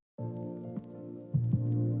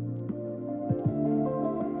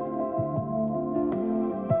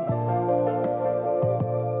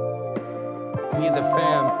We the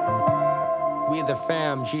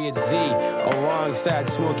fam, G&Z, alongside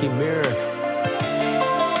Smoky Mirror.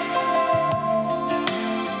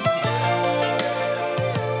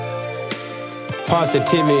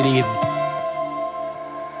 Positivity.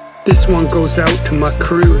 This one goes out to my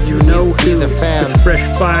crew, you know who, the fam. with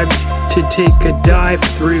fresh vibes to take a dive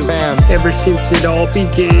through. Fam. Ever since it all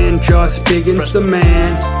began, Joss Biggins the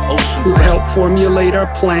man who helped formulate our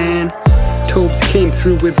plan. Tobes came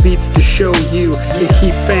through with beats to show you and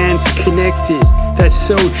keep fans connected, that's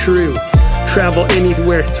so true. Travel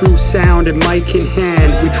anywhere through sound and mic in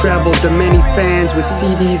hand. We travel to many fans with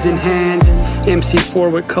CDs in hands.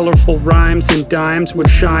 MC4 with colorful rhymes and dimes would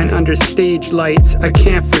shine under stage lights. I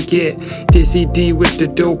can't forget Dizzy D with the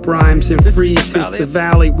dope rhymes and free since the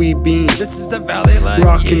valley we been. This is the valley life.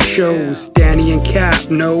 Rockin' shows, Danny and Cap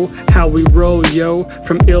know how we roll, yo.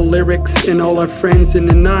 From ill lyrics and all our friends in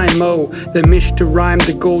the Nimo that wish to rhyme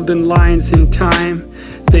the golden lines in time.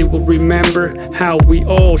 They will remember how we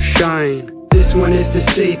all shine. This one is to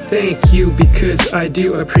say thank you because I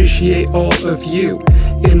do appreciate all of you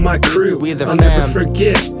and my crew. I'll never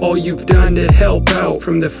forget all you've done to help out,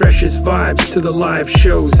 from the freshest vibes to the live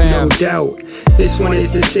shows, no doubt. This one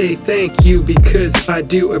is to say thank you because I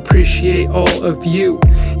do appreciate all of you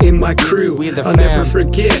and my crew. I'll never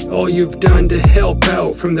forget all you've done to help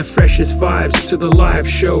out, from the freshest vibes to the live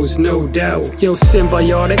shows, no doubt. Yo,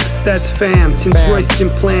 symbiotics, that's fam. Since Royston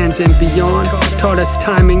Plans and beyond taught us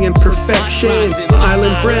timing and perfection. My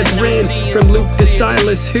island brethren, from Luke to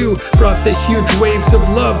Silas, who brought the huge waves of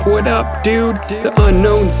love. What up, dude? The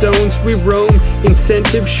unknown zones we roam.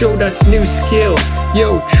 Incentive showed us new skill.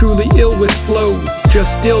 Yo, truly ill with flows.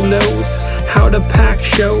 Just still knows how to pack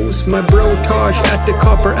shows. My bro Taj at the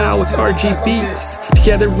Copper Owl with RG Beats.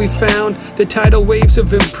 Together we found the tidal waves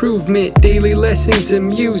of improvement. Daily lessons in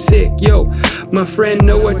music. Yo, my friend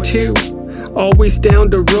Noah too, always down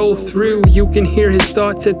to roll through. You can hear his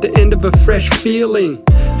thoughts at the end of a fresh feeling.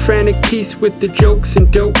 Frantic piece with the jokes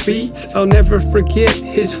and dope beats. I'll never forget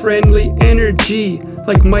his friendly energy,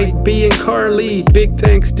 like Mike B and Carly. Big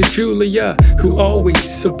thanks to Julia, who always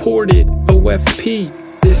supported OFP.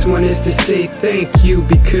 This one is to say thank you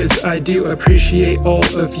because I do appreciate all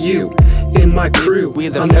of you and my crew.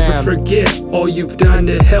 I'll never forget all you've done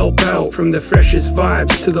to help out, from the freshest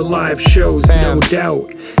vibes to the live shows, no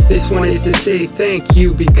doubt. This one is to say thank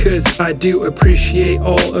you because I do appreciate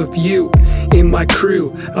all of you and my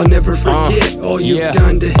crew. I'll never forget all you've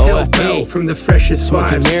done to help out, from the freshest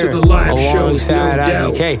vibes to the live shows, no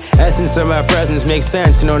doubt. I.Z.K. Essence of my presence makes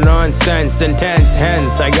sense, no nonsense, intense.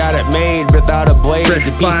 Hence, I got it made without a blade.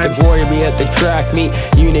 The piece to glory be at the track meet.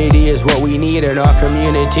 Unity is what we need in our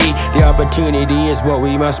community. The opportunity is what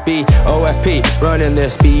we must be. OFP, running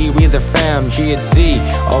this beat. We the fam, G&Z,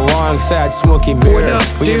 alongside Smoky Mirror.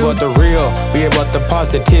 We about the real, we about the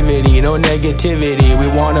positivity, no negativity. We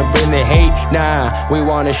wanna bring the hate, nah, we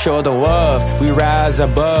wanna show the love. We rise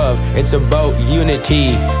above, it's about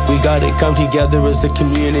unity. We gotta come together as a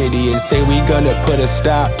community and say we gonna put a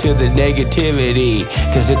stop to the negativity,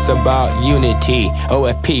 cause it's about unity.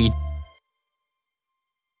 OFP.